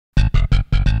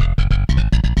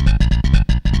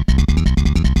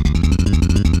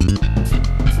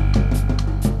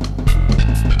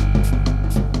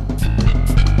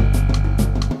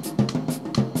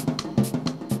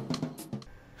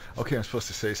supposed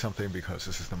to say something because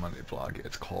this is the Monday vlog.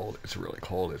 It's cold. It's really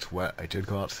cold. It's wet. I did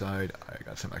go outside. I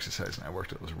got some exercise and I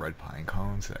worked with those red pine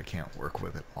cones that I can't work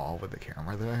with at all with the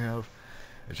camera that I have.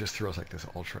 It just throws like this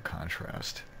ultra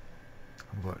contrast.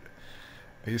 But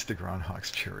I used the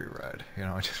Groundhog's Cherry Red. You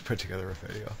know, I just put together a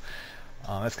video.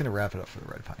 That's going to wrap it up for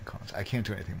the red pine cones. I can't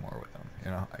do anything more with them.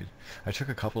 You know, I took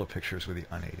a couple of pictures with the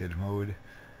unaided mode,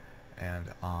 and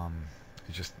I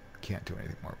just can't do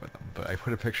anything more with them. But I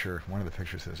put a picture, one of the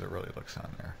pictures as it really looks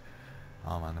on there,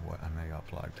 on the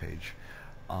vlog page.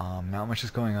 Not much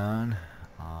is going on.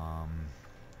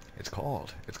 It's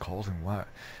cold. It's cold and wet.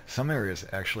 Some areas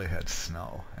actually had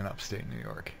snow in upstate New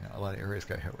York. You know, a lot of areas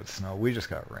got hit with snow. We just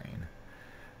got rain.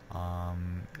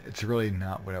 It's really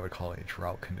not what I would call a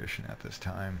drought condition at this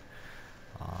time.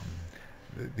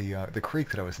 The creek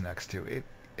that I was next to,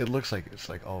 it looks like it's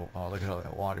like, oh look at all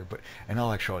that water, but in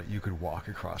all actuality you could walk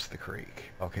across the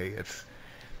creek. Okay, it's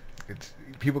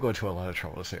people go to a lot of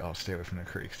trouble to say, oh, stay away from the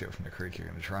creek, stay away from the creek, you're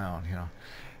gonna drown, you know.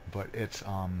 But it's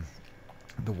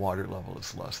the water level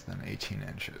is less than 18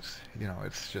 inches. You know,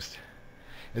 it's just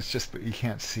but you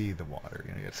can't see the water.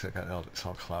 You know, it's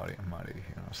all cloudy and muddy.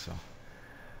 You know, so.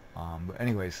 But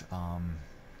anyways,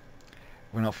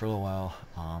 went out for a little while.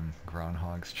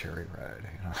 Groundhog's Cherry Red.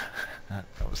 You know, that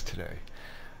was today.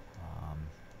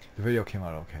 The video came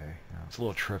out okay. You know, it's a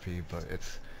little trippy, but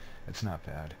it's not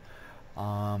bad.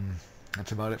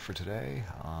 That's about it for today.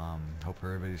 Hope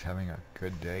everybody's having a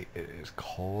good day. It is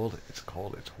cold. It's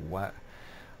cold. It's wet,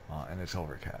 and it's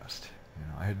overcast. You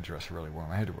know, I had to dress really warm.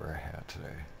 I had to wear a hat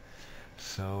today.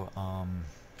 So,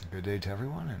 good day to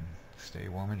everyone, and stay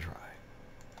warm and dry.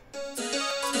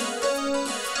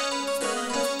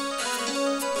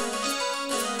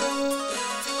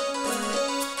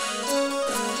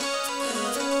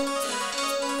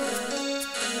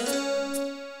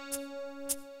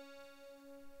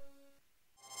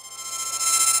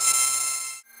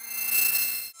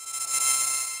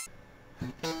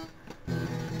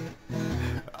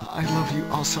 I love you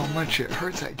all so much it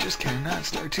hurts, I just cannot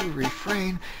start to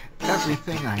refrain.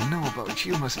 Everything I know about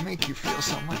you must make you feel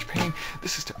so much pain.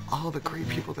 This is to all the great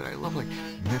people that I love, like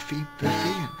Miffy,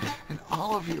 Biffy, and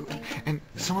all of you. And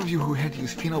some of you who had to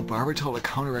use phenobarbital to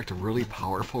counteract a really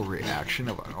powerful reaction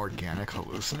of an organic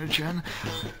hallucinogen.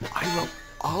 I love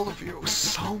all of you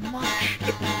so much.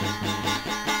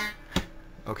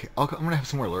 Okay, I'm gonna have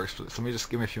some more lyrics for this. Let me just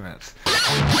give me a few minutes.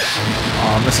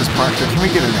 Mrs. Parker, can we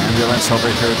get an ambulance over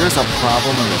here? There's a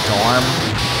problem in the dorm.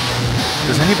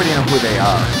 Does anybody know who they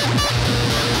are?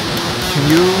 Can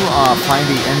you find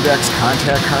the index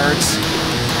contact cards?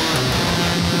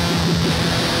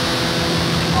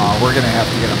 We're gonna have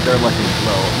to get them. They're looking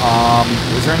low.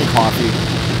 Is there any coffee?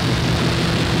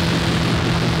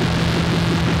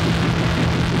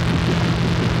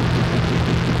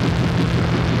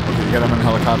 Get them in a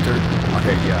helicopter?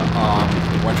 Okay, yeah.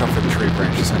 Watch out for the tree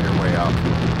branches on your way up.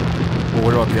 Well,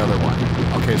 what about the other one?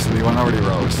 Okay, so the one already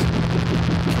rose.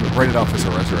 Write it off as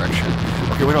a resurrection.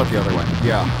 Okay, what about the other one?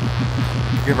 Yeah.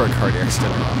 Give her a cardiac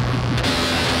stimulant.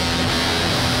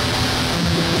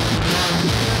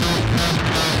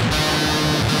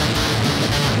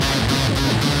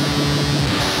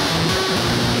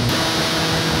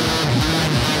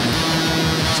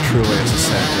 Truly, it's a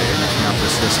sad day in the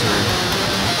campus history.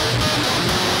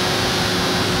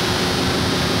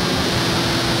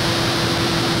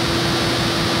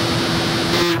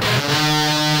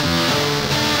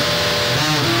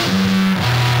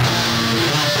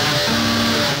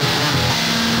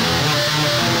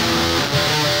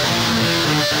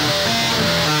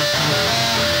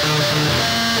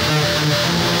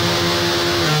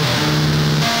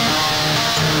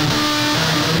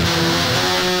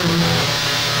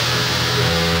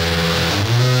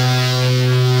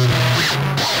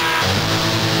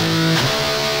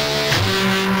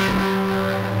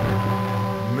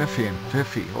 Miffy and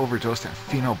Biffy overdosed on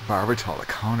phenobarbital to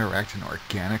counteract an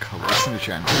organic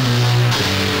hallucinogen.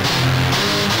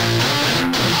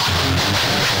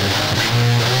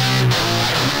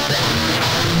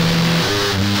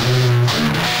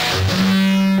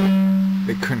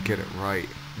 They couldn't get it right,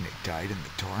 and they died in the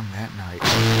dorm that night.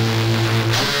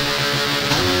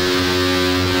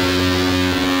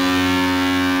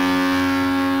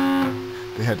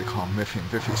 They had to call Miffy and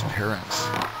Biffy's parents.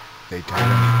 They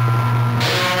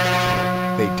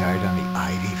died on the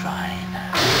ivy vine.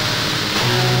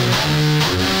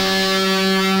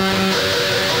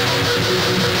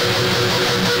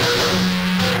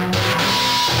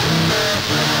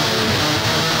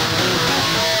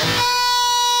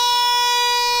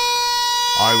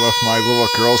 I left my little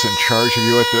girls in charge of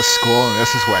you at this school, and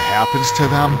this is what happens to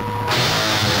them?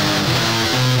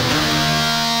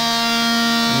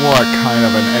 What kind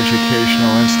of an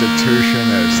educational institution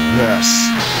is this?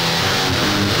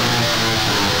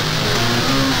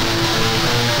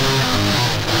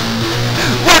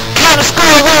 What kind of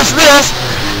school is this?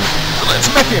 Let's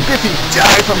Miffy and Biffy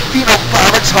die from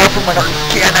phenobarbital from an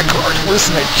organic or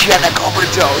hallucinogenic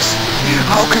overdose.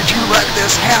 How could you let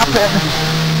this happen?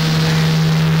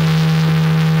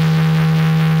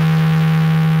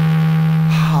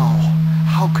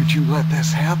 How could you let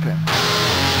this happen?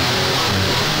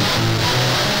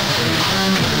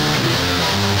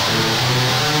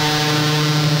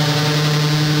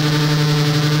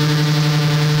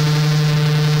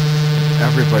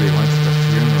 Everybody went to the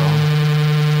funeral.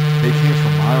 They came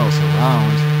from miles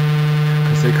around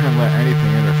because they couldn't let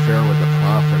anything interfere with the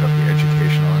profit of the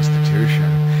educational institution.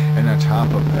 And on top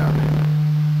of that,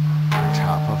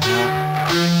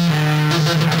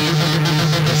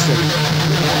 they said,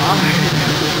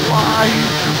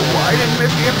 why did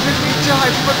Miffy and Biffy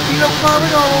die from a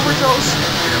phenobarbital overdose?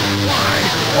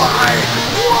 Why?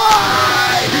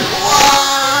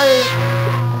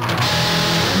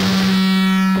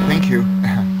 Thank you.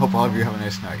 Hope all of you have a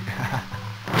nice night.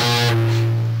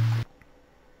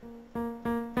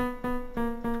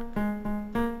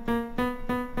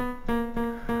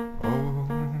 Oh,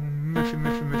 Miffy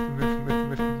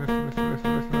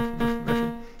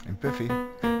and Biffy.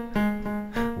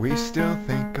 We still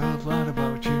think a lot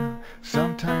about you.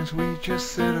 Sometimes we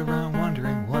just sit around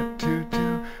wondering what to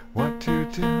do.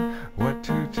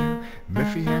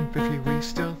 Miffy and Biffy, we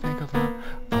still think a lot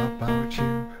about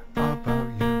you.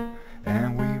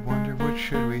 And we wonder, what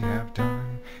should we have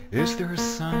done? Is there a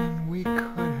sign we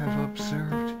could have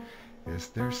observed? Is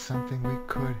there something we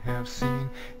could have seen?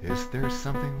 Is there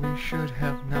something we should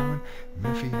have known?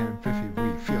 Miffy and Biffy,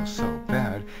 we feel so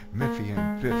bad. Miffy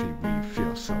and Biffy, we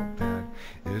feel so bad.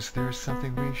 Is there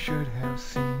something we should have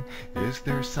seen? Is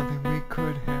there something we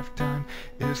could have done?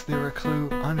 Is there a clue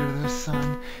under the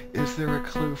sun? Is there a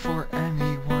clue for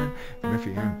anyone?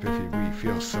 Miffy and Biffy, we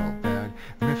feel so bad.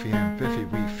 Miffy and Biffy,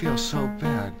 we feel so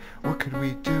bad. What could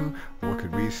we do? What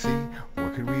could we see?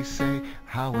 What could we say?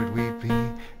 How would we be?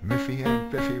 Miffy and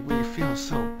Biffy, we feel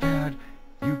so bad.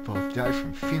 You both died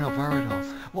from phenobarbital.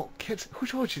 Well, kids, who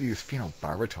told you to use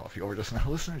phenobarbital if you overdosed on a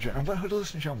hallucinogen? And what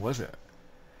hallucinogen was it?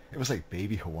 It was like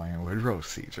baby Hawaiian wood rose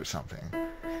seeds or something.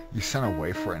 You sent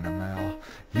away for it in the mail.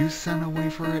 You sent away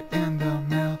for it in the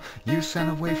mail. You sent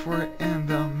away for it in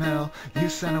the mail. You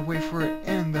sent away for it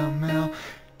in the mail.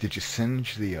 Did you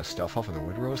singe the stuff off of the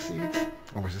wood rose seeds?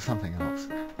 Or was it something else?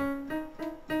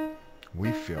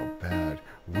 We feel bad.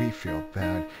 We feel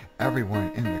bad.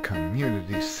 Everyone in the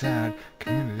community's sad.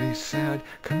 Community's sad.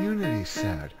 Community's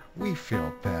sad. We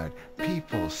feel bad.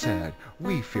 People sad.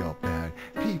 We feel bad.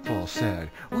 People sad.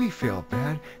 We feel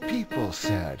bad. People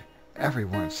sad.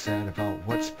 Everyone's sad about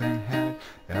what's been had.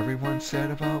 Everyone's sad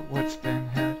about what's been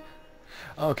had.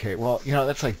 Okay, well,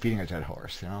 that's like beating a dead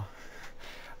horse,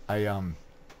 I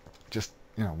just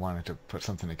wanted to put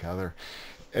something together.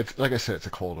 It's like I said, it's a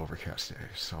cold, overcast day,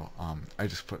 so I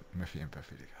just put Miffy and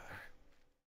Biffy together.